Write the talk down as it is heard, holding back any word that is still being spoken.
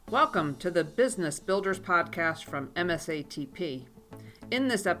Welcome to the Business Builders Podcast from MSATP. In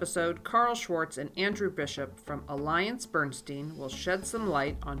this episode, Carl Schwartz and Andrew Bishop from AllianceBernstein will shed some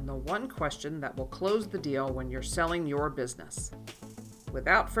light on the one question that will close the deal when you're selling your business.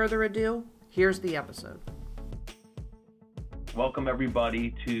 Without further ado, here's the episode. Welcome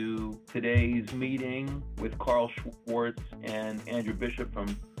everybody to today's meeting with Carl Schwartz and Andrew Bishop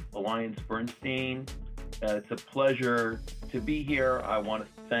from AllianceBernstein. It's a pleasure to be here. I want to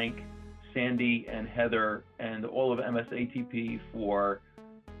thank Sandy and Heather and all of MSATP for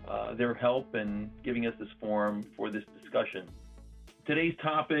their help in giving us this forum for this discussion. Today's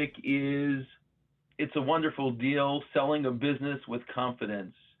topic is It's a Wonderful Deal, Selling a Business with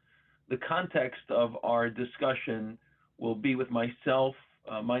Confidence. The context of our discussion will be with myself.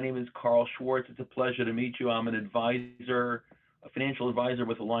 My name is Carl Schwartz. It's a pleasure to meet you. I'm an advisor, a financial advisor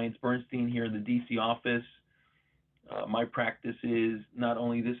with AllianceBernstein here in the DC office. My practice is not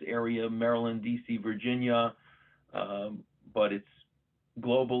only this area, Maryland, DC, Virginia, but it's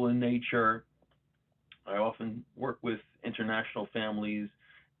global in nature. I often work with international families,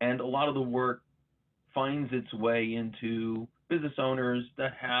 and a lot of the work finds its way into business owners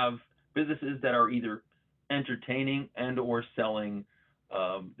that have businesses that are either entertaining and or selling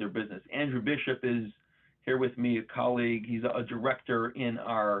their business. Andrew Bishop is here with me, a colleague. He's a director in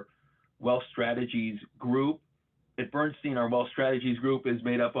our Wealth Strategies group. At Bernstein, our Wealth Strategies group is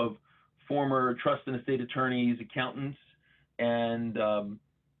made up of former trust and estate attorneys, accountants, and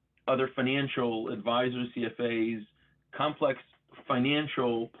other financial advisors, CFAs. Complex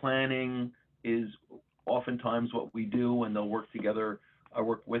financial planning is oftentimes what we do, and they'll work together. I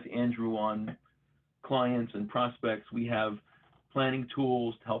work with Andrew on clients and prospects. We have planning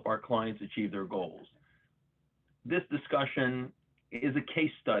tools to help our clients achieve their goals. This discussion is a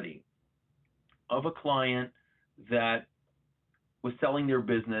case study of a client that was selling their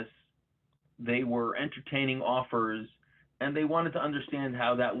business. They were entertaining offers, and they wanted to understand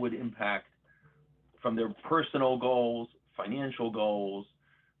how that would impact from their personal goals, financial goals,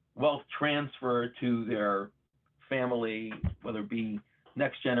 wealth transfer to their family, whether it be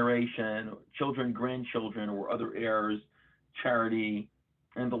next generation, children, grandchildren, or other heirs, charity,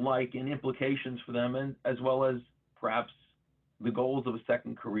 and the like, and implications for them, and as well as perhaps the goals of a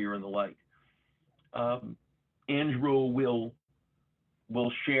second career and the like. Andrew will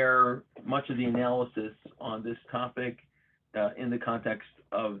share much of the analysis on this topic in the context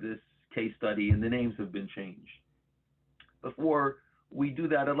of this case study, and the names have been changed. Before we do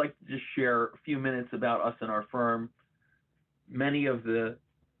that, I'd like to just share a few minutes about us and our firm. Many of you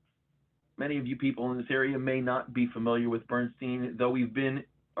people in this area may not be familiar with Bernstein, though we've been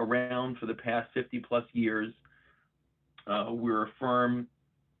around for the past 50 plus years. We're a firm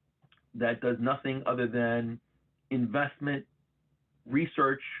that does nothing other than investment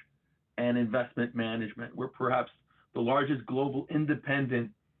research and investment management. We're perhaps the largest global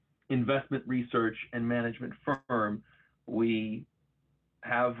independent investment research and management firm. We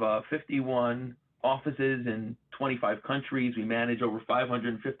have 51 offices in 25 countries. We manage over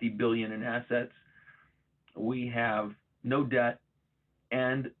 $550 billion in assets. We have no debt.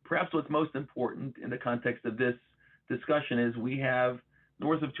 And perhaps what's most important in the context of this discussion is we have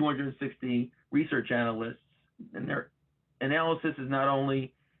north of 260 research analysts, and their analysis is not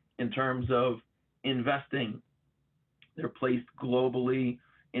only in terms of investing. They're placed globally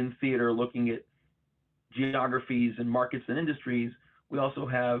in theater, looking at geographies and markets and industries. We also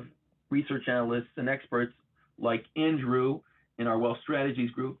have research analysts and experts like Andrew in our Wealth Strategies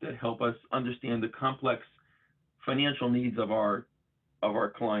group that help us understand the complex financial needs of our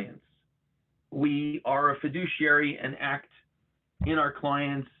clients. We are a fiduciary and act in our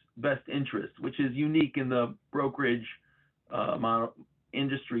clients' best interest, which is unique in the brokerage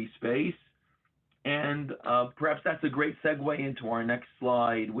industry space. And perhaps that's a great segue into our next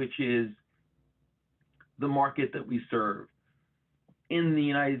slide, which is the market that we serve. In the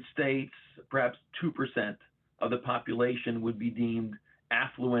United States, perhaps 2% of the population would be deemed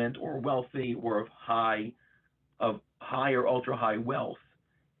affluent or wealthy or of high or ultra high wealth.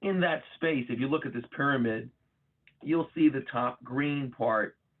 In that space, if you look at this pyramid, you'll see the top green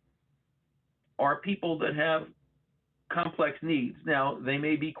part are people that have complex needs. Now, they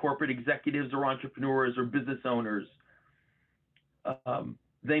may be corporate executives or entrepreneurs or business owners.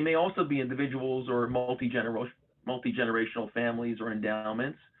 They may also be individuals or multi-generational families or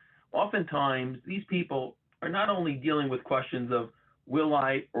endowments. Oftentimes, these people are not only dealing with questions of will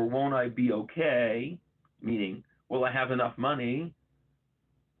I or won't I be okay, meaning will I have enough money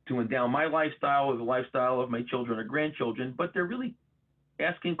to endow my lifestyle or the lifestyle of my children or grandchildren, but they're really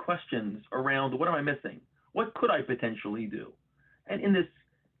asking questions around what am I missing? What could I potentially do? And in this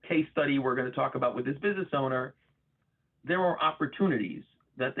case study we're going to talk about with this business owner, there are opportunities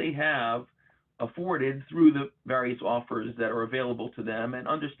that they have afforded through the various offers that are available to them, and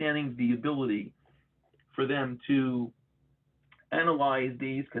understanding the ability for them to analyze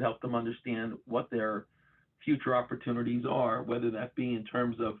these could help them understand what their future opportunities are, whether that be in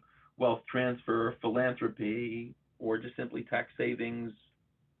terms of wealth transfer, philanthropy, or just simply tax savings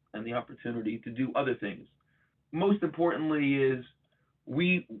and the opportunity to do other things. Most importantly is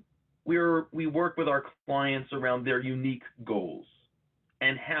we work with our clients around their unique goals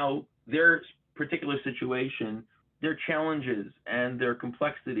and how their particular situation, their challenges and their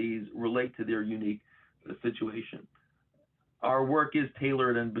complexities relate to their unique situation. Our work is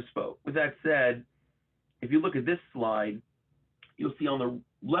tailored and bespoke. With that said, if you look at this slide, you'll see on the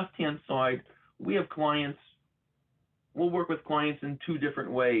left-hand side, we have clients, we'll work with clients in two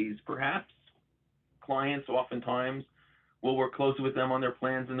different ways. Perhaps clients oftentimes will work closely with them on their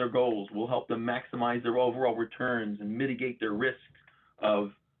plans and their goals. We'll help them maximize their overall returns and mitigate their risk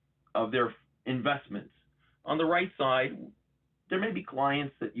of their investments. On the right side, there may be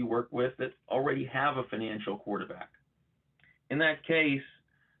clients that you work with that already have a financial quarterback. In that case,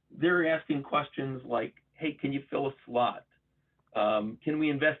 they're asking questions like, hey, can you fill a slot? Can we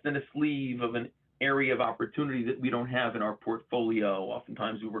invest in a sleeve of an area of opportunity that we don't have in our portfolio?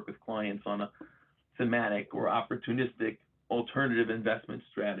 Oftentimes we work with clients on a thematic or opportunistic alternative investment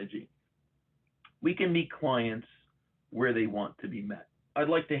strategy. We can meet clients where they want to be met. I'd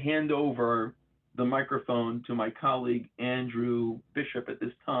like to hand over the microphone to my colleague, Andrew Bishop, at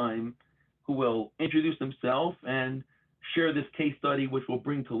this time, who will introduce himself and share this case study, which will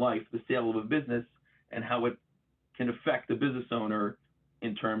bring to life the sale of a business and how it can affect the business owner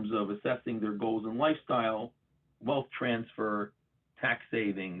in terms of assessing their goals and lifestyle, wealth transfer, tax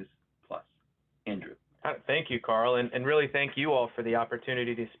savings, plus. Andrew. Thank you, Carl, and really thank you all for the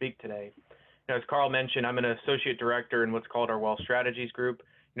opportunity to speak today. As Carl mentioned, I'm an associate director in what's called our Wealth Strategies Group.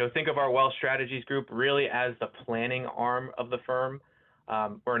 Think of our Wealth Strategies Group really as the planning arm of the firm.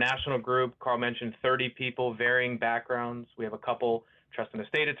 We're a national group. Carl mentioned 30 people, varying backgrounds. We have a couple trust and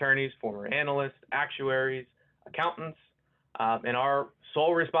estate attorneys, former analysts, actuaries, accountants, and our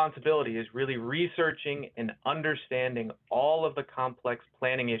sole responsibility is really researching and understanding all of the complex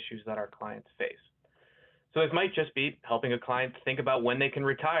planning issues that our clients face. So this might just be helping a client think about when they can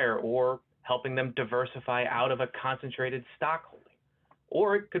retire, or helping them diversify out of a concentrated stock holding.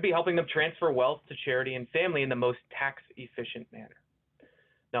 Or it could be helping them transfer wealth to charity and family in the most tax-efficient manner.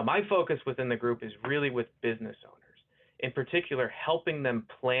 Now, my focus within the group is really with business owners, in particular, helping them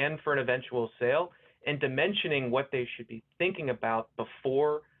plan for an eventual sale and dimensioning what they should be thinking about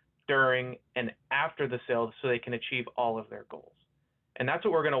before, during, and after the sale so they can achieve all of their goals. And that's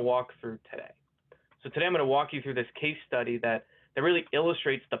what we're going to walk through today. So today I'm going to walk you through this case study that really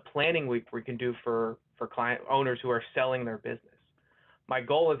illustrates the planning we can do for client owners who are selling their business. My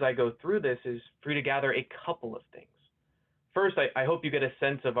goal as I go through this is for you to gather a couple of things. First, I hope you get a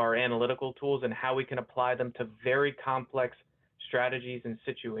sense of our analytical tools and how we can apply them to very complex strategies and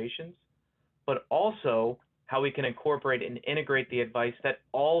situations, but also how we can incorporate and integrate the advice that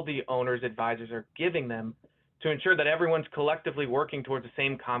all the owners' advisors are giving them to ensure that everyone's collectively working towards the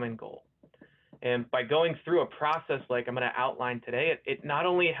same common goal. And by going through a process like I'm going to outline today, it not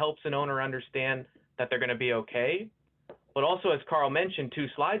only helps an owner understand that they're going to be okay, but also, as Carl mentioned 2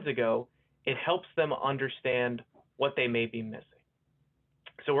 slides ago, it helps them understand what they may be missing.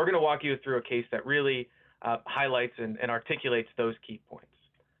 So we're going to walk you through a case that really highlights and articulates those key points.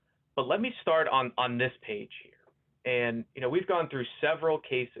 But let me start on this page here. And we've gone through several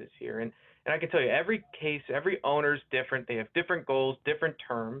cases here, and I can tell you every case, every owner is different. They have different goals, different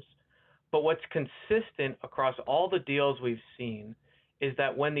terms. But what's consistent across all the deals we've seen is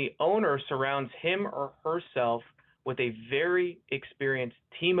that when the owner surrounds him or herself with a very experienced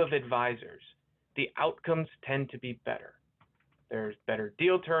team of advisors, the outcomes tend to be better. There's better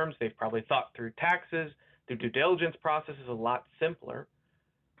deal terms. They've probably thought through taxes. The due diligence process is a lot simpler.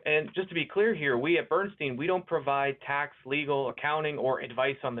 And just to be clear here, we at Bernstein, we don't provide tax, legal, accounting, or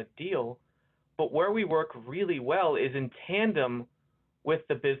advice on the deal. But where we work really well is in tandem with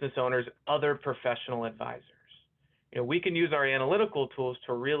the business owner's other professional advisors. We can use our analytical tools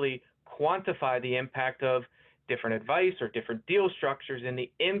to really quantify the impact of different advice or different deal structures and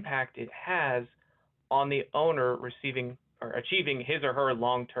the impact it has on the owner receiving or achieving his or her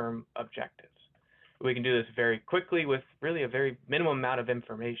long-term objectives. We can do this very quickly with really a very minimum amount of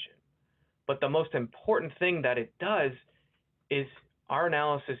information. But the most important thing that it does is our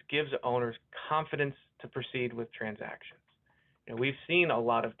analysis gives owners confidence to proceed with transactions. We've seen a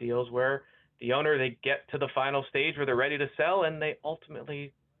lot of deals where the owner, they get to the final stage where they're ready to sell and they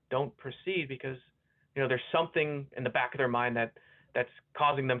ultimately don't proceed because, there's something in the back of their mind that's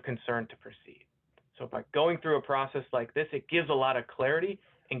causing them concern to proceed. So by going through a process like this, it gives a lot of clarity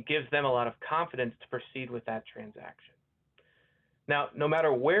and gives them a lot of confidence to proceed with that transaction. Now, no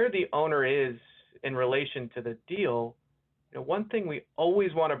matter where the owner is in relation to the deal, one thing we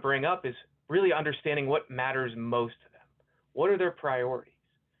always want to bring up is really understanding what matters most to them. What are their priorities?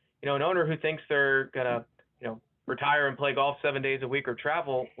 An owner who thinks they're gonna, retire and play golf 7 days a week or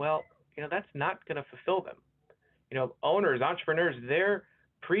travel, well, that's not gonna fulfill them. Owners, entrepreneurs, they're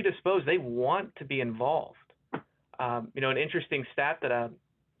predisposed. They want to be involved. An interesting stat that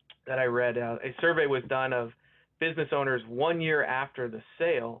I read, a survey was done of business owners 1 year after the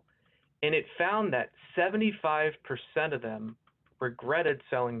sale, and it found that 75% of them regretted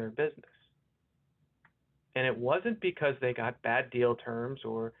selling their business. And it wasn't because they got bad deal terms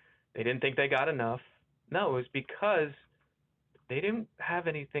or they didn't think they got enough. No, it was because they didn't have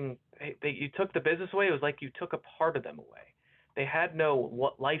anything. You took the business away. It was like you took a part of them away. They had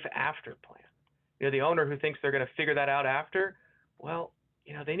no life after plan. The owner who thinks they're going to figure that out after, well,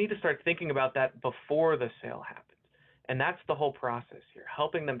 they need to start thinking about that before the sale happens. And that's the whole process here,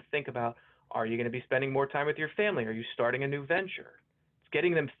 helping them think about, are you going to be spending more time with your family? Are you starting a new venture? It's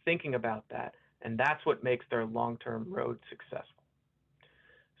getting them thinking about that. And that's what makes their long-term road successful.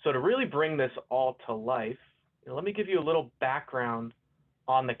 So to really bring this all to life, let me give you a little background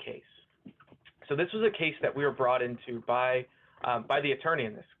on the case. So this was a case that we were brought into by the attorney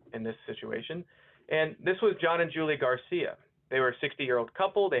in this situation. And this was John and Julie Garcia. They were a 60-year-old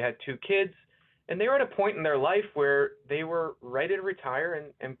couple. They had 2 kids. And they were at a point in their life where they were ready to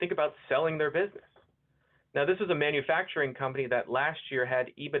retire and think about selling their business. Now, this was a manufacturing company that last year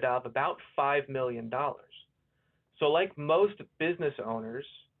had EBITDA of about $5 million. So like most business owners,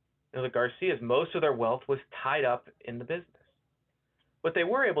 the Garcias, most of their wealth was tied up in the business. But they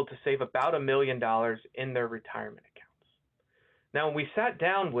were able to save about $1 million in their retirement accounts. Now, when we sat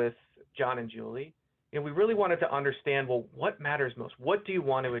down with John and Julie, we really wanted to understand, well, what matters most? What do you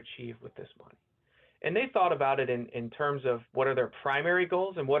want to achieve with this money? And they thought about it in terms of what are their primary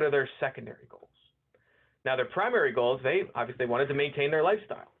goals and what are their secondary goals. Now, their primary goals, they obviously wanted to maintain their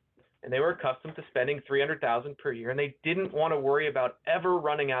lifestyle. And they were accustomed to spending $300,000 per year, and they didn't want to worry about ever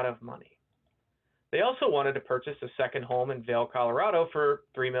running out of money. They also wanted to purchase a second home in Vail, Colorado for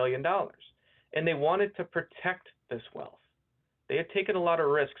 $3 million, and they wanted to protect this wealth. They had taken a lot of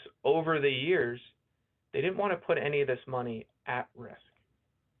risks over the years. They didn't want to put any of this money at risk.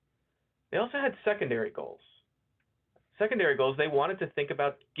 They also had secondary goals. Secondary goals, they wanted to think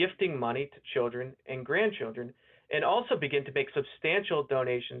about gifting money to children and grandchildren and also begin to make substantial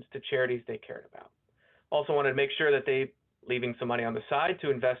donations to charities they cared about. Also wanted to make sure that they leaving some money on the side to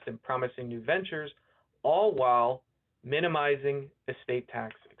invest in promising new ventures, all while minimizing estate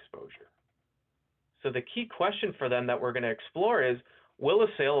tax exposure. So the key question for them that we're going to explore is, will a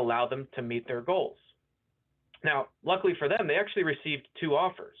sale allow them to meet their goals? Now, luckily for them, they actually received 2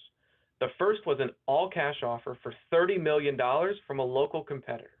 offers. The first was an all-cash offer for $30 million from a local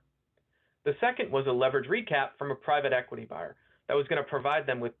competitor. The second was a leverage recap from a private equity buyer that was going to provide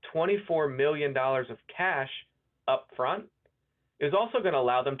them with $24 million of cash up front. It was also going to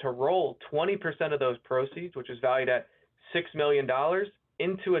allow them to roll 20% of those proceeds, which was valued at $6 million,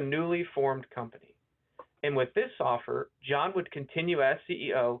 into a newly formed company. And with this offer, John would continue as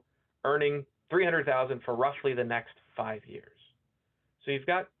CEO, earning $300,000 for roughly the next 5 years. So you've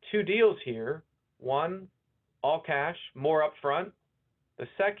got 2 deals here. One, all cash, more upfront. The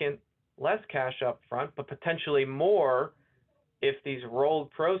second, less cash upfront, but potentially more if these rolled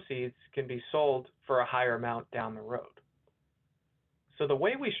proceeds can be sold for a higher amount down the road. So the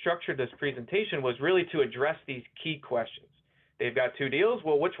way we structured this presentation was really to address these key questions. They've got 2 deals.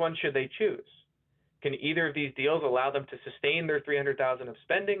 Well, which one should they choose? Can either of these deals allow them to sustain their $300,000 of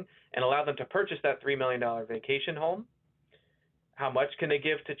spending and allow them to purchase that $3 million vacation home? How much can they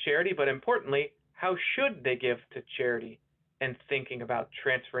give to charity? But importantly, how should they give to charity and thinking about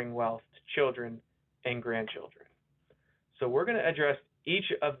transferring wealth to children and grandchildren? So we're going to address each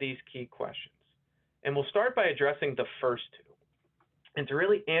of these key questions. And we'll start by addressing the first 2. And to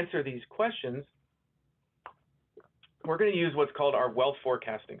really answer these questions, we're going to use what's called our wealth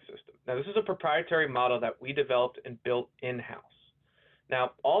forecasting system. Now, this is a proprietary model that we developed and built in-house.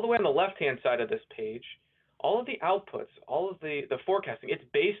 Now, all the way on the left-hand side of this page, all of the outputs, all of the forecasting, it's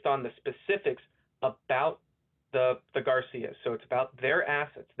based on the specifics about the Garcias. So it's about their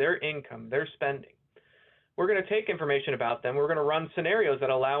assets, their income, their spending. We're going to take information about them. We're going to run scenarios that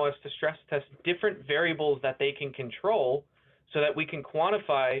allow us to stress test different variables that they can control so that we can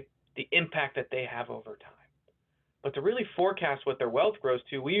quantify the impact that they have over time. But to really forecast what their wealth grows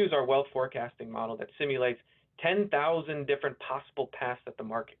to, we use our wealth forecasting model that simulates 10,000 different possible paths that the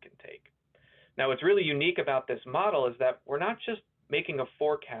market can take. Now, what's really unique about this model is that we're not just making a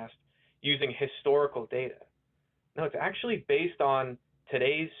forecast using historical data. No, it's actually based on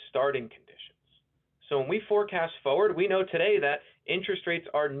today's starting conditions. So when we forecast forward, we know today that interest rates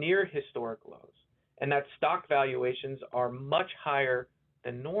are near historic lows and that stock valuations are much higher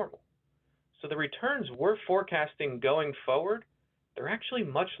than normal. So the returns we're forecasting going forward, they're actually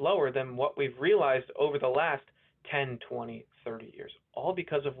much lower than what we've realized over the last 10, 20, 30 years, all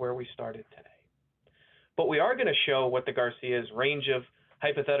because of where we started today. But we are going to show what the Garcia's range of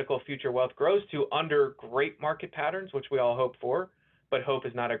hypothetical future wealth grows to under great market patterns, which we all hope for, but hope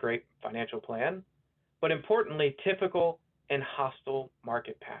is not a great financial plan. But importantly, typical and hostile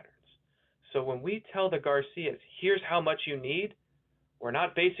market patterns. So when we tell the Garcias, here's how much you need, we're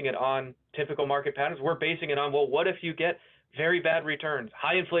not basing it on typical market patterns. We're basing it on, well, what if you get very bad returns,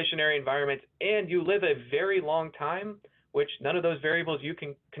 high inflationary environments, and you live a very long time, which none of those variables you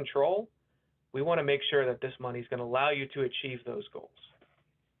can control? We want to make sure that this money is going to allow you to achieve those goals.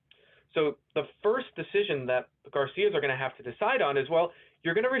 So the first decision that the Garcias are going to have to decide on is, well,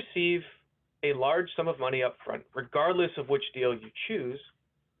 you're going to receive a large sum of money up front, regardless of which deal you choose.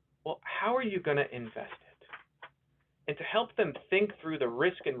 Well, how are you going to invest it? And to help them think through the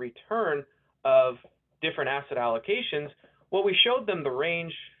risk and return of different asset allocations, well, we showed them the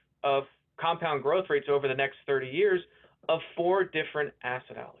range of compound growth rates over the next 30 years of 4 different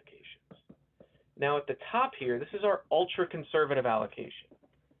asset allocations. Now at the top here, this is our ultra conservative allocation.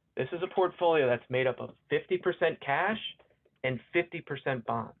 This is a portfolio that's made up of 50% cash and 50%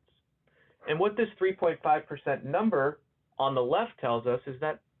 bonds. And what this 3.5% number on the left tells us is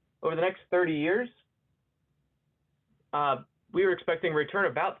that over the next 30 years, we were expecting a return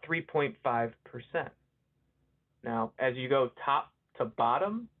about 3.5%. Now, as you go top to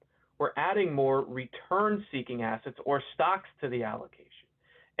bottom, we're adding more return-seeking assets or stocks to the allocation.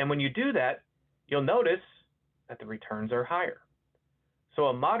 And when you do that, you'll notice that the returns are higher. So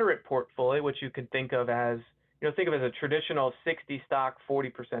a moderate portfolio, which you can think of as, think of as a traditional 60 stock,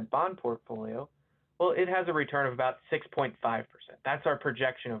 40% bond portfolio, well, it has a return of about 6.5%. That's our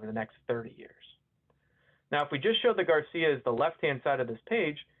projection over the next 30 years. Now, if we just show the Garcias the left-hand side of this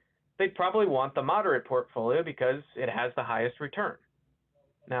page, they'd probably want the moderate portfolio because it has the highest return.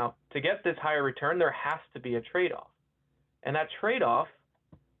 Now, to get this higher return, there has to be a trade-off. And that trade-off,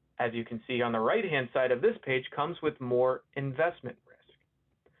 as you can see on the right-hand side of this page, comes with more investment risk.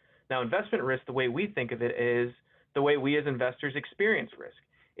 Now, investment risk, the way we think of it, is the way we as investors experience risk.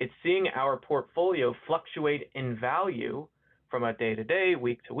 It's seeing our portfolio fluctuate in value from a day-to-day,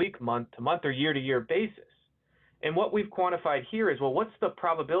 week-to-week, month-to-month, or year-to-year basis. And what we've quantified here is, well, what's the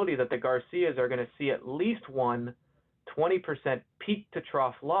probability that the Garcias are going to see at least one 20% peak to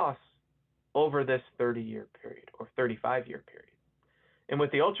trough loss over this 30-year period or 35-year period? And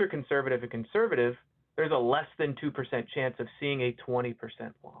with the ultra-conservative and conservative, there's a less than 2% chance of seeing a 20%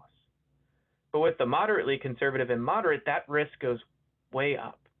 loss. But with the moderately conservative and moderate, that risk goes way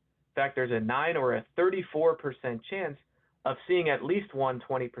up. In fact, there's a 9 or a 34% chance of seeing at least one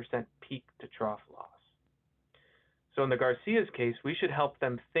 20% peak to trough loss. So in the Garcias case, we should help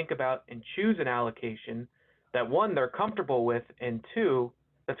them think about and choose an allocation that, one, they're comfortable with, and two,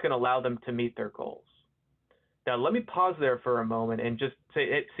 that's going to allow them to meet their goals. Now, let me pause there for a moment and just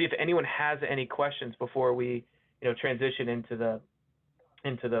see if anyone has any questions before we, transition into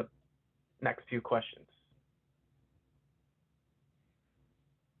the next few questions.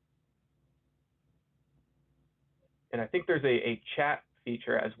 And I think there's a chat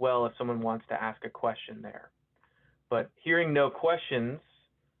feature as well if someone wants to ask a question there. But hearing no questions,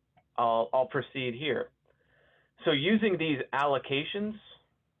 I'll proceed here. So using these allocations,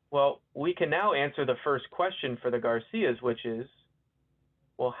 well, we can now answer the first question for the Garcias, which is,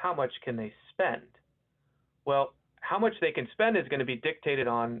 well, how much can they spend? Well, how much they can spend is going to be dictated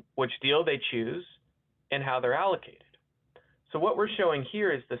on which deal they choose and how they're allocated. So what we're showing here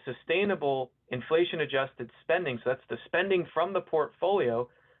is the sustainable inflation-adjusted spending. So that's the spending from the portfolio,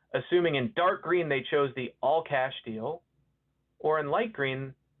 assuming in dark green they chose the all-cash deal, or in light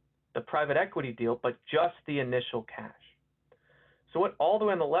green, the private equity deal, but just the initial cash. So what all the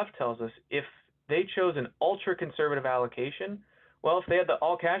way on the left tells us, if they chose an ultra-conservative allocation, well, if they had the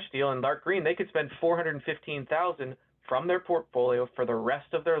all-cash deal in dark green, they could spend $415,000 from their portfolio for the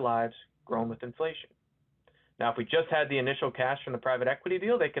rest of their lives, grown with inflation. Now, if we just had the initial cash from the private equity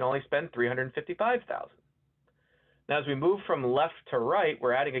deal, they can only spend $355,000. Now, as we move from left to right,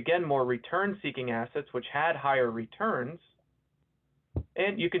 we're adding, again, more return-seeking assets, which had higher returns.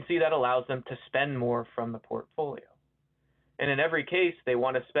 And you can see that allows them to spend more from the portfolio. And in every case, they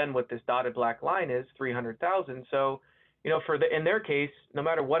want to spend what this dotted black line is, $300,000. So, in their case, no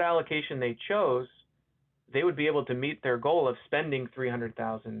matter what allocation they chose, they would be able to meet their goal of spending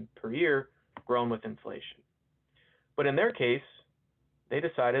 $300,000 per year, grown with inflation. But in their case, they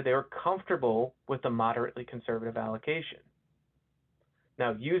decided they were comfortable with a moderately conservative allocation.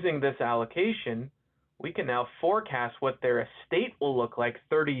 Now, using this allocation, we can now forecast what their estate will look like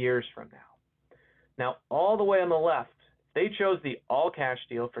 30 years from now. Now, all the way on the left, they chose the all-cash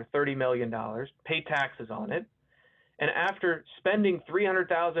deal for $30 million, pay taxes on it, and after spending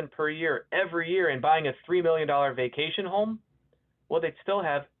 $300,000 per year every year and buying a $3 million vacation home, well, they'd still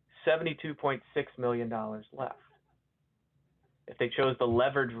have $72.6 million left. If they chose the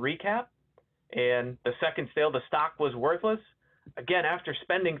leveraged recap and the second sale, the stock was worthless, again, after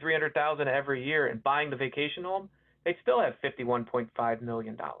spending $300,000 every year and buying the vacation home, they still have $51.5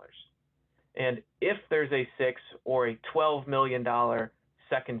 million. And if there's a $6 or a $12 million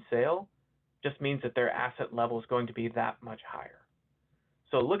second sale, just means that their asset level is going to be that much higher.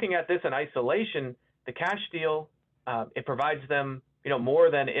 So looking at this in isolation, the cash deal, it provides them, more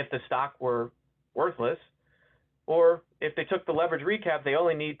than if the stock were worthless. Or if they took the leverage recap, they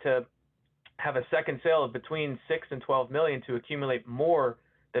only need to have a second sale of between 6 and 12 million to accumulate more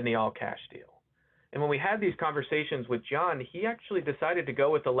than the all cash deal. And when we had these conversations with John, he actually decided to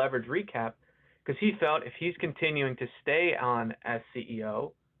go with the leverage recap because he felt if he's continuing to stay on as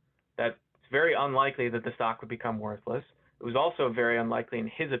CEO, that it's very unlikely that the stock would become worthless. It was also very unlikely,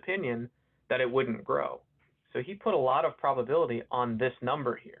 in his opinion, that it wouldn't grow. So he put a lot of probability on this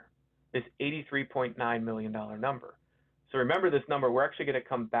number here, this $83.9 million number. So remember this number, we're actually going to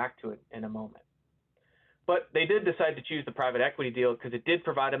come back to it in a moment. But they did decide to choose the private equity deal because it did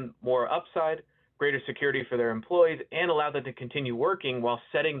provide them more upside, greater security for their employees, and allow them to continue working while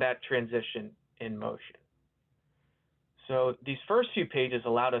setting that transition in motion. So these first few pages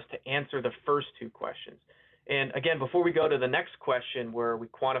allowed us to answer the first two questions. And again, before we go to the next question where we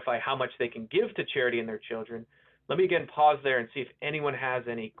quantify how much they can give to charity and their children, let me again pause there and see if anyone has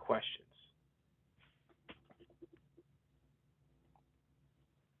any questions.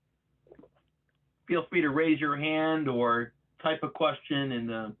 Feel free to raise your hand or type a question in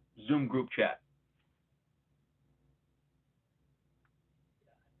the Zoom group chat.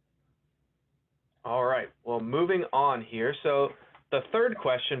 All right, well, moving on here. So the third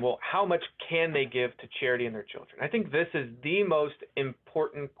question, well, how much can they give to charity and their children? I think this is the most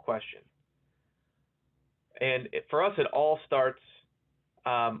important question. And for us, it all starts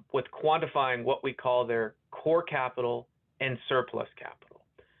with quantifying what we call their core capital and surplus capital.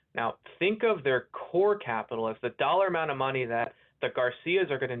 Now, think of their core capital as the dollar amount of money that the Garcias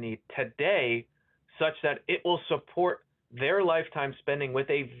are going to need today, such that it will support their lifetime spending with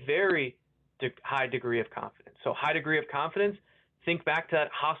a very high degree of confidence. So high degree of confidence, think back to that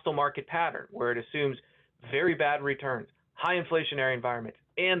hostile market pattern where it assumes very bad returns, high inflationary environments,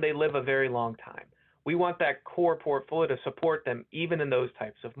 and they live a very long time. We want that core portfolio to support them even in those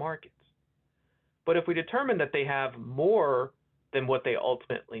types of markets. But if we determine that they have more than what they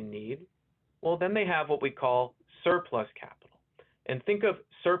ultimately need, well, then they have what we call surplus capital. And think of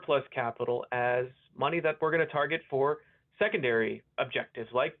surplus capital as money that we're going to target for secondary objectives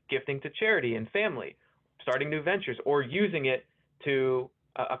like gifting to charity and family, starting new ventures, or using it to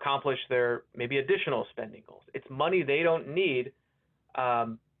accomplish their maybe additional spending goals. It's money they don't need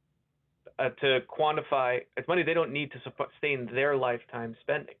to quantify. It's money they don't need to sustain their lifetime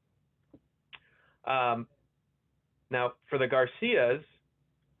spending. Now, for the Garcias,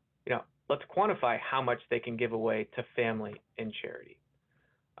 let's quantify how much they can give away to family and charity.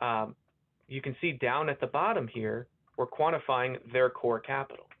 You can see down at the bottom here, we're quantifying their core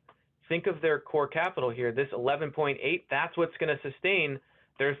capital. Think of their core capital here, this 11.8, that's what's going to sustain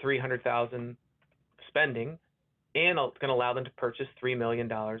their $300,000 spending, and it's going to allow them to purchase $3 million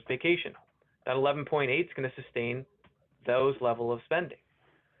vacation. That 11.8 is going to sustain those level of spending.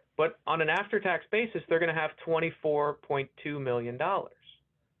 But on an after-tax basis, they're going to have $24.2 million.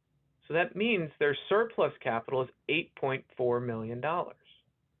 So that means their surplus capital is $8.4 million.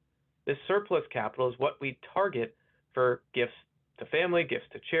 This surplus capital is what we target for gifts to family, gifts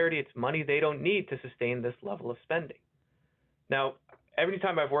to charity. It's money they don't need to sustain this level of spending. Now, every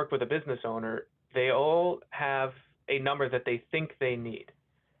time I've worked with a business owner, they all have a number that they think they need.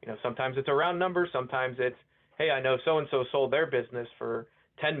 Sometimes it's a round number, sometimes it's, hey, I know so-and-so sold their business for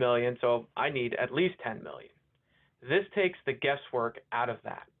 10 million, so I need at least 10 million. This takes the guesswork out of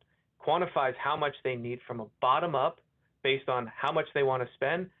that, quantifies how much they need from a bottom up based on how much they want to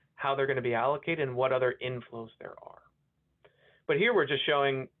spend, how they're going to be allocated, and what other inflows there are. But here we're just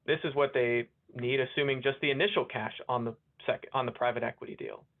showing this is what they need, assuming just the initial cash on the on the private equity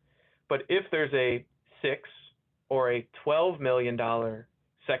deal. But if there's a $6 or a $12 million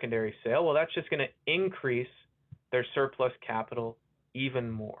secondary sale, well, that's just going to increase their surplus capital even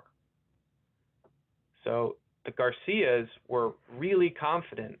more. So the Garcias were really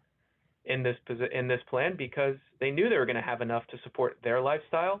confident in this plan because they knew they were going to have enough to support their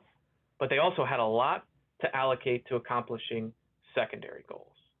lifestyle, but they also had a lot to allocate to accomplishing secondary goals.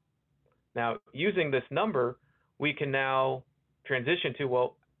 Now, using this number, we can now transition to,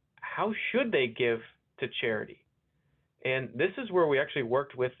 well, how should they give to charity? And this is where we actually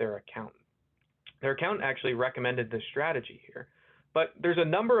worked with their accountant. Their accountant actually recommended this strategy here, but there's a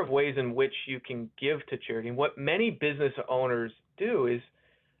number of ways in which you can give to charity. And what many business owners do is,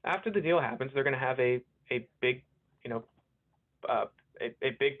 after the deal happens, they're going to have a big,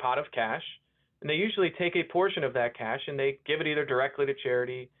 a big pot of cash, and they usually take a portion of that cash and they give it either directly to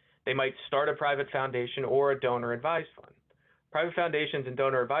charity. They might start a private foundation or a donor advised fund. Private foundations and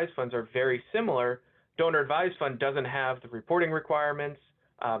donor advised funds are very similar. Donor advised fund doesn't have the reporting requirements,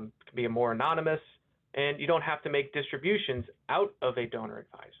 can be more anonymous, and you don't have to make distributions out of a donor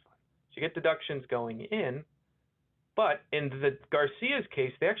advised fund. So you get deductions going in, but in the Garcias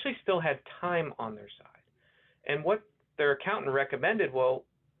case, they actually still had time on their side. And what their accountant recommended, well,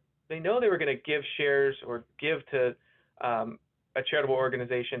 they know they were going to give shares or give to a charitable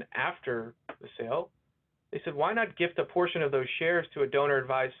organization after the sale. They said, why not gift a portion of those shares to a donor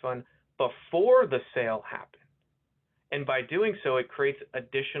advised fund before the sale happened? And by doing so, it creates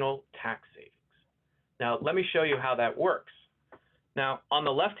additional tax savings. Now, let me show you how that works. Now, on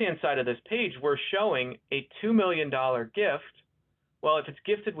the left-hand side of this page, we're showing a $2 million gift. Well, if it's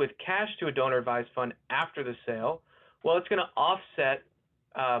gifted with cash to a donor advised fund after the sale, well, it's going to offset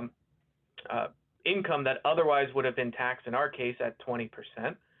income that otherwise would have been taxed, in our case, at 20%.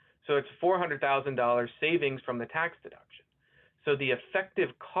 So it's $400,000 savings from the tax deduction. So the effective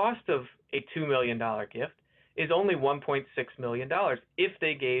cost of a $2 million gift is only $1.6 million if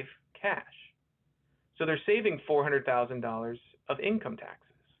they gave cash. So they're saving $400,000 of income taxes.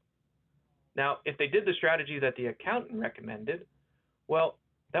 Now, if they did the strategy that the accountant recommended, well,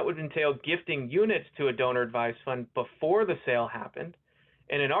 that would entail gifting units to a donor advised fund before the sale happened.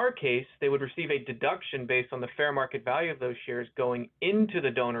 And in our case, they would receive a deduction based on the fair market value of those shares going into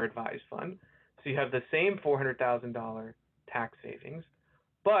the donor advised fund. So you have the same $400,000 tax savings.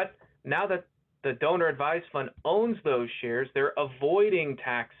 But now that the donor advised fund owns those shares, they're avoiding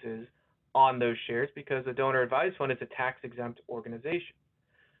taxes on those shares because the donor advised fund is a tax exempt organization.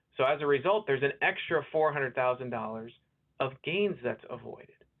 So as a result, there's an extra $400,000 of gains that's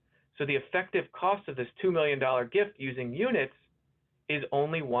avoided. So the effective cost of this $2 million gift using units is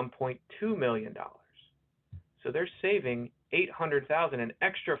only $1.2 million. So they're saving $800,000, an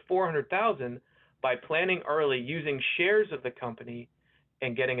extra $400,000 by planning early, using shares of the company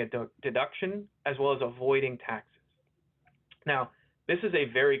and getting a deduction as well as avoiding taxes. Now, this is a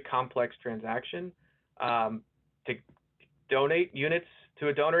very complex transaction. To donate units to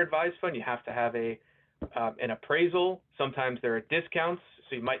a donor advised fund, you have to have an appraisal. Sometimes there are discounts,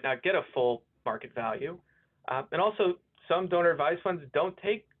 so you might not get a full market value. And also, some donor advised funds don't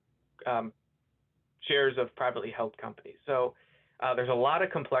take shares of privately held companies. So there's a lot of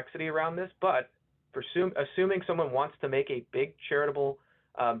complexity around this, but assuming someone wants to make a big charitable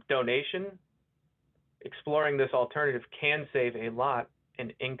donation, exploring this alternative can save a lot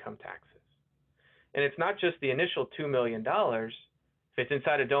in income taxes. And it's not just the initial $2 million. If it's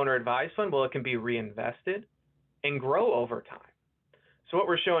inside a donor advised fund, well, it can be reinvested and grow over time. So what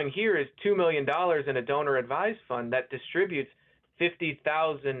we're showing here is $2 million in a donor advised fund that distributes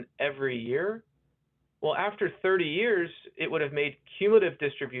 $50,000 every year. Well, after 30 years, it would have made cumulative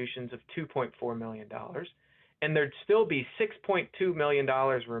distributions of $2.4 million, and there'd still be $6.2 million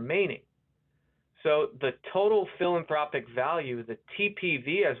remaining. So the total philanthropic value, the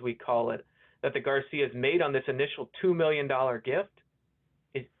TPV as we call it, that the Garcias made on this initial $2 million gift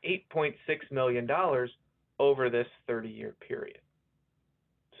is $8.6 million over this 30-year period.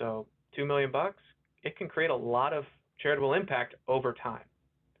 So $2 million, it can create a lot of charitable impact over time.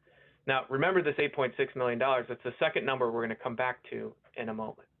 Now, remember this $8.6 million, that's the second number we're going to come back to in a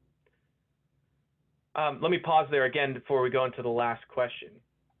moment. Let me pause there again before we go into the last question.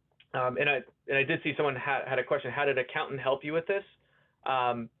 And I did see someone had a question, how did an accountant help you with this?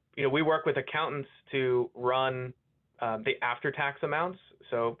 We work with accountants to run the after-tax amounts.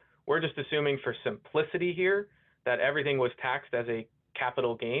 So we're just assuming for simplicity here that everything was taxed as a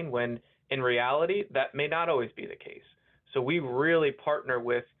capital gain, when in reality, that may not always be the case. So we really partner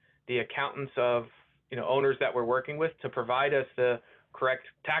with the accountants of owners that we're working with to provide us the correct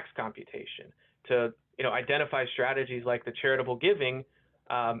tax computation, to identify strategies like the charitable giving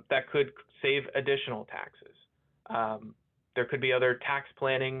that could save additional taxes. There could be other tax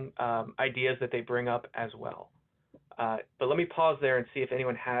planning ideas that they bring up as well. But let me pause there and see if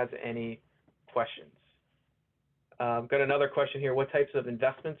anyone has any questions. Got another question here. What types of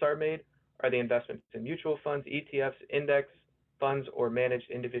investments are made? Are the investments in mutual funds, ETFs, index funds, or managed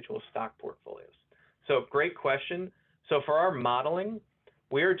individual stock portfolios? So great question. So for our modeling,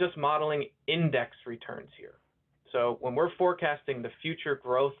 we're just modeling index returns here. So when we're forecasting the future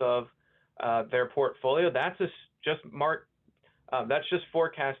growth of their portfolio, that's just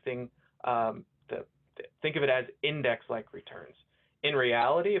forecasting think of it as index-like returns. In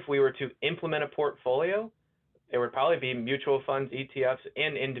reality, if we were to implement a portfolio, it would probably be mutual funds, ETFs,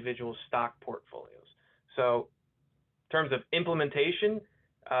 and individual stock portfolios. So in terms of implementation,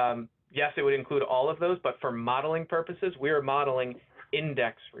 yes, it would include all of those, but for modeling purposes, we are modeling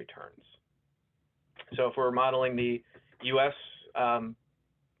index returns. So if we're modeling the U.S. A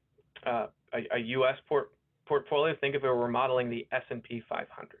U.S. portfolio, think of it, we're modeling the S&P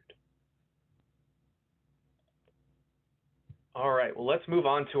 500. All right, well, let's move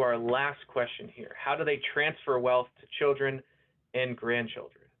on to our last question here. How do they transfer wealth to children and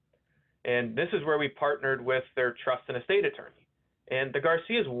grandchildren? And this is where we partnered with their trust and estate attorney. And the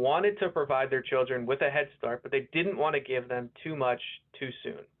Garcias wanted to provide their children with a head start, but they didn't want to give them too much too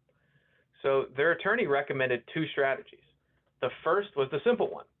soon. So their attorney recommended two strategies. The first was the simple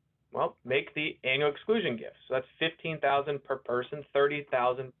one. Well, make the annual exclusion gift. So that's $15,000 per person,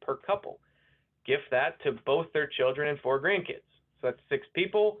 $30,000 per couple. Gift that to both their children and 4 grandkids. So that's 6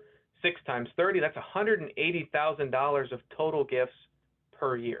 people, 6 times 30, that's $180,000 of total gifts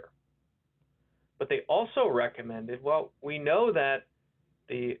per year. But they also recommended, well, we know that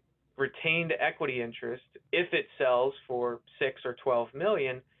the retained equity interest, if it sells for 6 or 12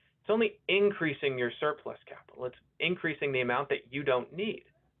 million, it's only increasing your surplus capital. It's increasing the amount that you don't need.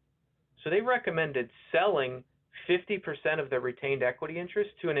 So they recommended selling 50% of the retained equity interest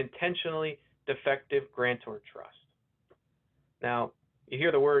to an intentionally defective grantor trust. Now, you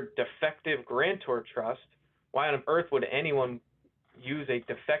hear the word defective grantor trust. Why on earth would anyone use a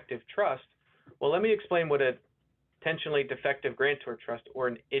defective trust? Well, let me explain what a intentionally defective grantor trust, or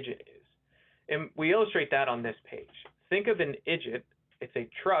an IDGIT, is. And we illustrate that on this page. Think of an IDGIT. It's a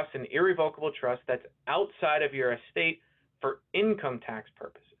trust, an irrevocable trust that's outside of your estate for income tax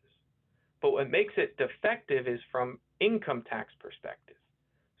purposes. But what makes it defective is from income tax perspective.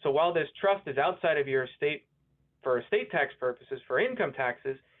 So while this trust is outside of your estate for estate tax purposes, for income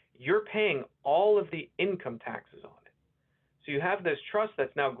taxes, you're paying all of the income taxes on it. So you have this trust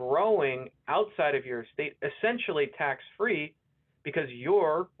that's now growing outside of your estate, essentially tax-free, because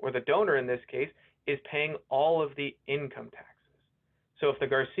you're, or the donor in this case, is paying all of the income taxes. So if the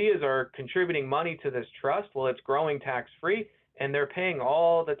Garcias are contributing money to this trust, well, it's growing tax-free, and they're paying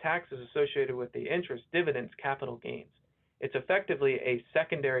all the taxes associated with the interest, dividends, capital gains. It's effectively a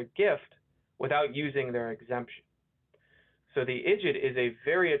secondary gift without using their exemption. So the IDGIT is a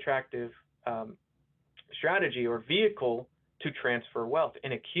very attractive strategy or vehicle to transfer wealth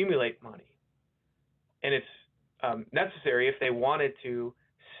and accumulate money. And it's necessary if they wanted to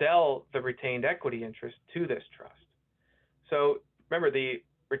sell the retained equity interest to this trust. So remember, the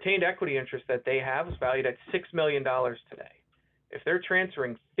retained equity interest that they have is valued at $6 million today. If they're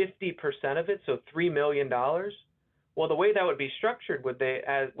transferring 50% of it, so $3 million, well, the way that would be structured would be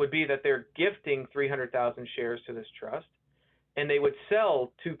that they're gifting 300,000 shares to this trust, and they would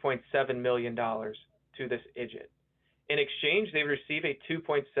sell $2.7 million to this IDGIT. In exchange, they would receive a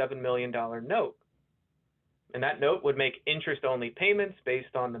 $2.7 million note. And that note would make interest-only payments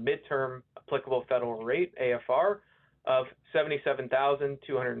based on the midterm applicable federal rate, AFR, of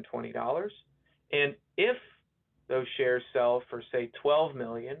 $77,220. And if those shares sell for, say, $12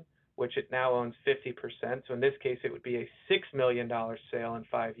 million, which it now owns 50%, so in this case it would be a $6 million sale in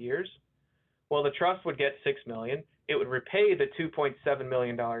 5 years, well, the trust would get $6 million. It would repay the $2.7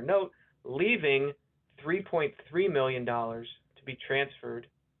 million note, leaving $3.3 million to be transferred,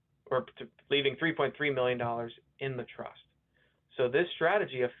 or leaving $3.3 million in the trust. So this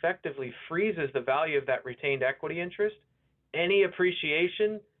strategy effectively freezes the value of that retained equity interest. Any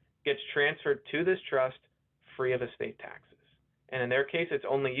appreciation gets transferred to this trust free of estate taxes. And in their case, it's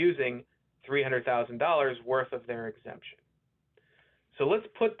only using $300,000 worth of their exemption. So let's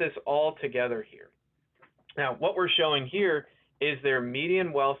put this all together here. Now, what we're showing here is their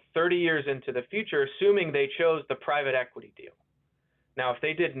median wealth 30 years into the future, assuming they chose the private equity deal. Now, if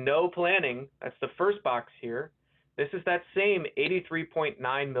they did no planning, that's the first box here, this is that same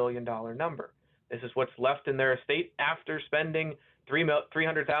 $83.9 million number. This is what's left in their estate after spending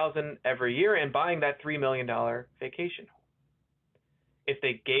 $300,000 every year and buying that $3 million vacation home. If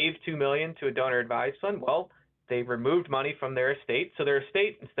they gave $2 million to a donor advised fund, well, they removed money from their estate, so their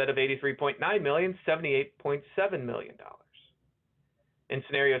estate, instead of $83.9 million, $78.7 million. In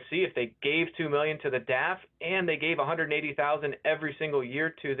scenario C, if they gave $2 million to the DAF and they gave $180,000 every single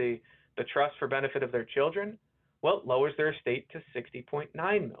year to the trust for benefit of their children, well, it lowers their estate to $60.9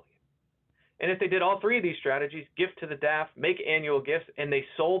 million. And if they did all three of these strategies, gift to the DAF, make annual gifts, and they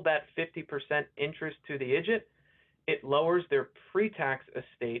sold that 50% interest to the IDGIT, it lowers their pre-tax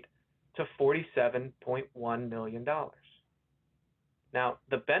estate to $47.1 million. Now,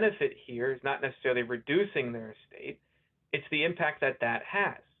 the benefit here is not necessarily reducing their estate, it's the impact that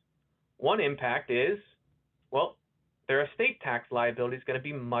has. One impact is, well, their estate tax liability is going to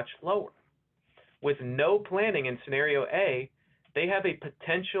be much lower. With no planning in scenario A, they have a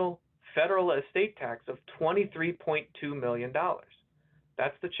potential federal estate tax of $23.2 million.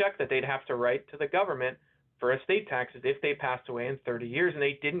 That's the check that they'd have to write to the government for estate taxes if they passed away in 30 years and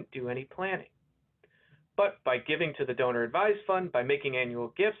they didn't do any planning. But by giving to the donor advised fund, by making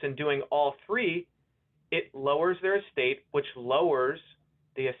annual gifts and doing all three, it lowers their estate, which lowers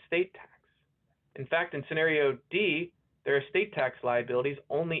the estate tax. In fact, in scenario D, their estate tax liability is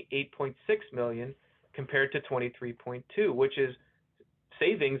only $8.6 million compared to $23.2, which is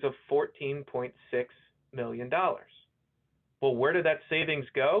savings of $14.6 million. Well, where did that savings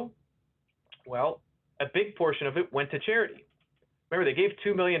go? Well, a big portion of it went to charity. Remember, they gave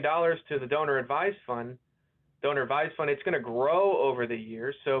 $2 million to the donor advised fund. Donor advised fund, it's going to grow over the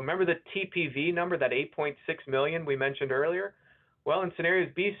years. So remember the TPV number, that $8.6 million we mentioned earlier? Well, in scenarios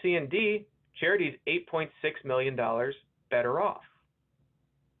B, C, and D, charity is $8.6 million better off.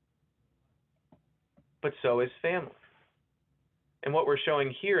 But so is family. And what we're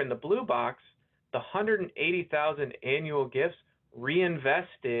showing here in the blue box, the 180,000 annual gifts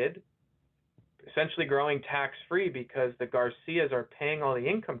reinvested, essentially growing tax-free because the Garcias are paying all the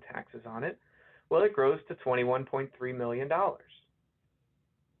income taxes on it, well, it grows to $21.3 million.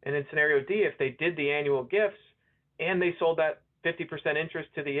 And in scenario D, if they did the annual gifts and they sold that 50% interest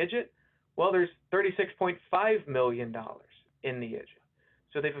to the IDGIT, well, there's $36.5 million in the IDGIT.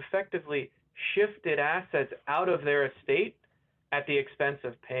 So they've effectively shifted assets out of their estate at the expense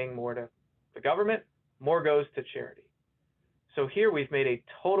of paying more to the government, more goes to charity. So here we've made a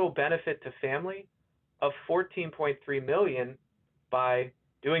total benefit to family of $14.3 million by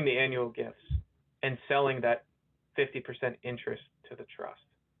doing the annual gifts and selling that 50% interest to the trust.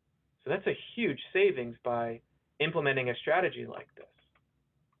 So that's a huge savings by implementing a strategy like this.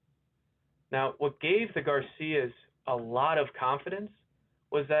 Now, what gave the Garcias a lot of confidence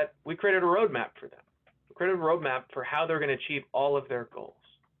was that we created a roadmap for them. We created a roadmap for how they're going to achieve all of their goals.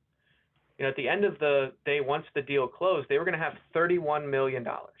 You know, at the end of the day, once the deal closed, they were going to have $31 million,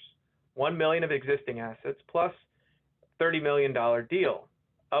 $1 million of existing assets plus $30 million deal,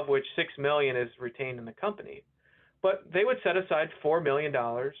 of which $6 million is retained in the company. But they would set aside $4 million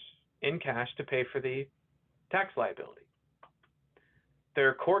in cash to pay for the tax liability.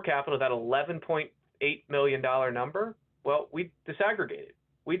 Their core capital, that $11.8 million number, well, we disaggregated.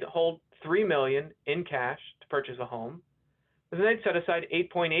 We'd hold $3 million in cash to purchase a home. And then they'd set aside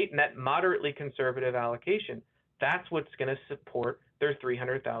 8.8 in that moderately conservative allocation. That's what's going to support their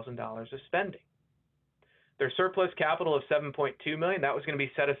 $300,000 of spending. Their surplus capital of $7.2 million, that was going to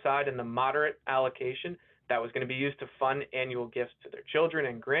be set aside in the moderate allocation. That was going to be used to fund annual gifts to their children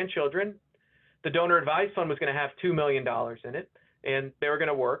and grandchildren. The donor advised fund was going to have $2 million in it, and they were going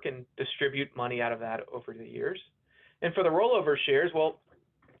to work and distribute money out of that over the years. And for the rollover shares, well,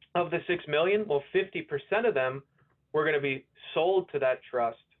 of the $6 million, well, 50% of them were going to be sold to that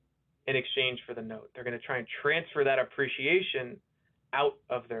trust in exchange for the note. They're going to try and transfer that appreciation out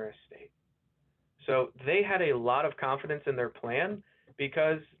of their estate. So they had a lot of confidence in their plan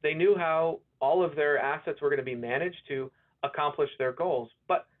because they knew how all of their assets were going to be managed to accomplish their goals.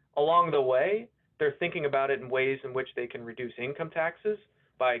 But along the way, they're thinking about it in ways in which they can reduce income taxes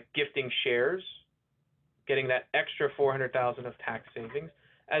by gifting shares, getting that extra $400,000 of tax savings,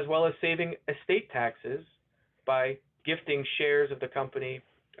 as well as saving estate taxes by gifting shares of the company,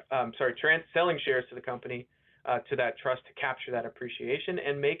 selling shares to the company, to that trust to capture that appreciation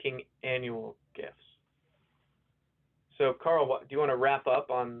and making annual gifts. So, Carl, do you want to wrap up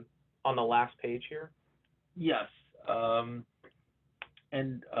on the last page here? Yes.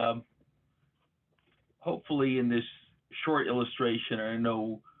 Hopefully in this short illustration, I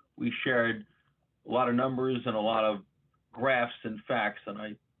know we shared a lot of numbers and a lot of graphs and facts, and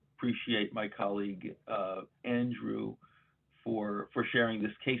I appreciate my colleague Andrew for sharing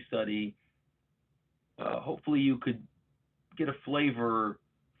this case study. Hopefully you could get a flavor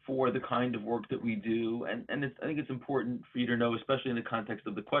for the kind of work that we do. And I think it's important for you to know, especially in the context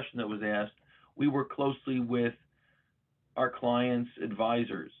of the question that was asked, we work closely with our clients'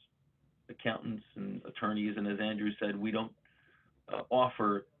 advisors, accountants and attorneys. And as Andrew said, we don't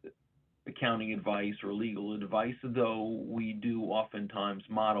offer accounting advice or legal advice, though we do oftentimes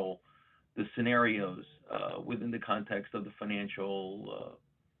model the scenarios within the context of the financial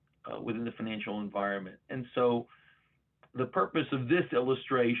environment. And so the purpose of this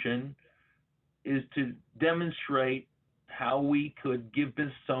illustration is to demonstrate how we could give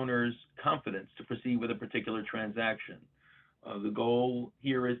business owners confidence to proceed with a particular transaction. The goal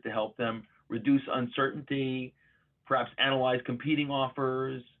here is to help them reduce uncertainty, perhaps analyze competing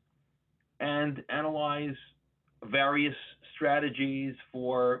offers, and analyze various strategies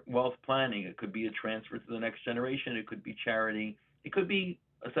for wealth planning. It could be a transfer to the next generation. It could be charity. It could be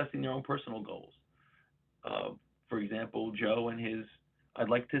assessing their own personal goals. For example, Joe and his, I'd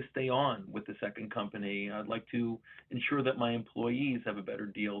like to stay on with the second company. I'd like to ensure that my employees have a better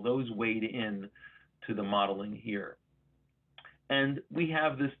deal. Those weighed in to the modeling here. And we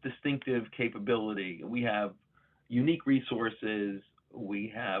have this distinctive capability. We have unique resources. We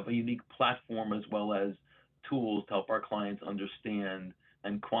have a unique platform as well as tools to help our clients understand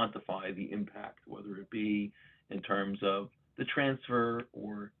and quantify the impact, whether it be in terms of the transfer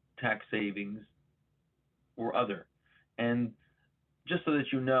or tax savings or other. And just so that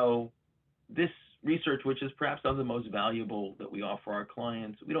you know, this research, which is perhaps some of the most valuable that we offer our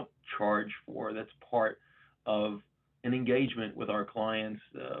clients, we don't charge for. That's part of an engagement with our clients.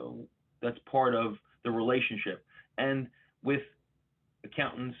 That's part of the relationship. And with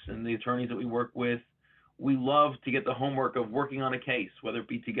accountants and the attorneys that we work with, we love to get the homework of working on a case, whether it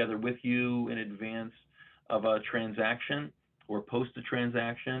be together with you in advance of a transaction or post a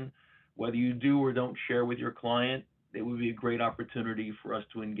transaction. Whether you do or don't share with your client, it would be a great opportunity for us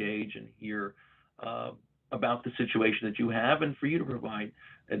to engage and hear about the situation that you have and for you to provide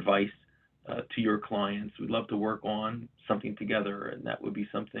advice to your clients. We'd love to work on something together, and that would be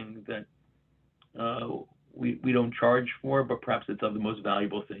something that we don't charge for, but perhaps it's of the most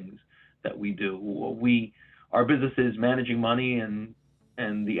valuable things that we do. Our business is managing money, and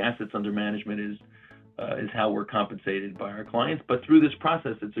the assets under management is how we're compensated by our clients. But through this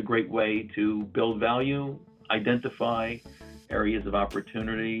process, it's a great way to build value, identify areas of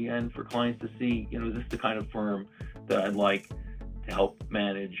opportunity, and for clients to see, is this the kind of firm that I'd like to help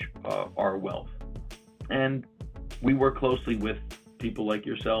manage our wealth? And we work closely with people like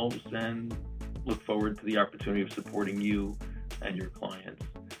yourselves and look forward to the opportunity of supporting you and your clients.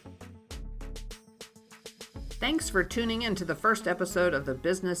 Thanks for tuning in to the first episode of the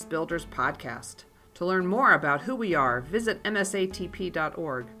Business Builders Podcast. To learn more about who we are, visit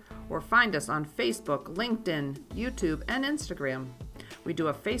msatp.org or find us on Facebook, LinkedIn, YouTube, and Instagram. We do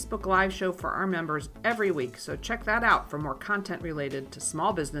a Facebook Live show for our members every week, so check that out for more content related to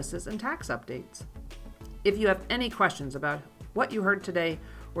small businesses and tax updates. If you have any questions about what you heard today,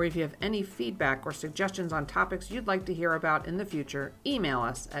 or if you have any feedback or suggestions on topics you'd like to hear about in the future, email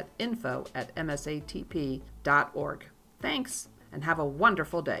us at info@msatp.org. Thanks, and have a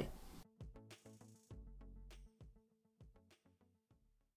wonderful day.